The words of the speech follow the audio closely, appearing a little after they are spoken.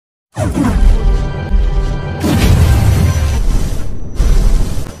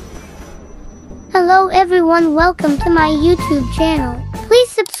Hello everyone, welcome to my YouTube channel. Please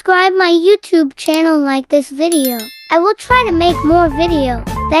subscribe my YouTube channel, like this video. I will try to make more video.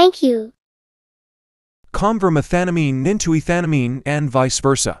 Thank you. Convert methanamine into ethanamine and vice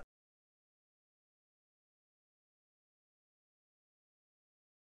versa.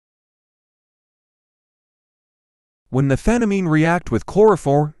 When methanamine react with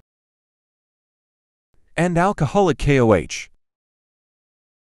chloroform and alcoholic KOH,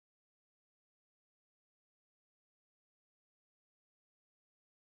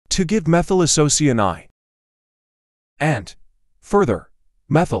 to give methylisocyanide, and, further,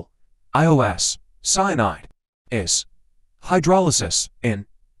 methyl ios cyanide is hydrolysis in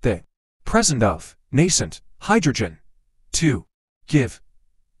the presence of nascent hydrogen to give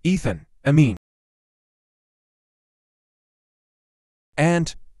ethanamine.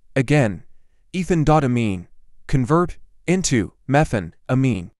 And, again, ethanamine convert into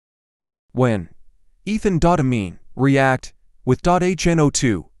methanamine. When ethanamine react with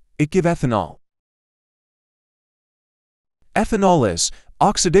HNO2, it give ethanol. Ethanol is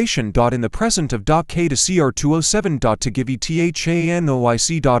oxidation in the presence of K to Cr2O7 to give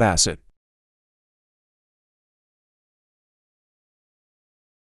ethanoic acid.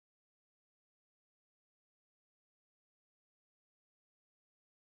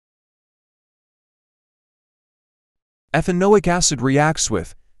 Ethanoic acid reacts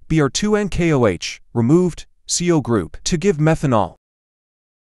with Br2 NKOH, removed CO group, to give methanol.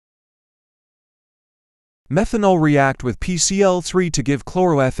 Methanol react with PCl3 to give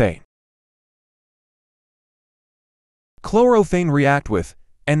chloroethane. Chloroethane react with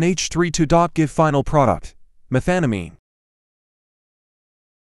NH3 to give final product, methanamine.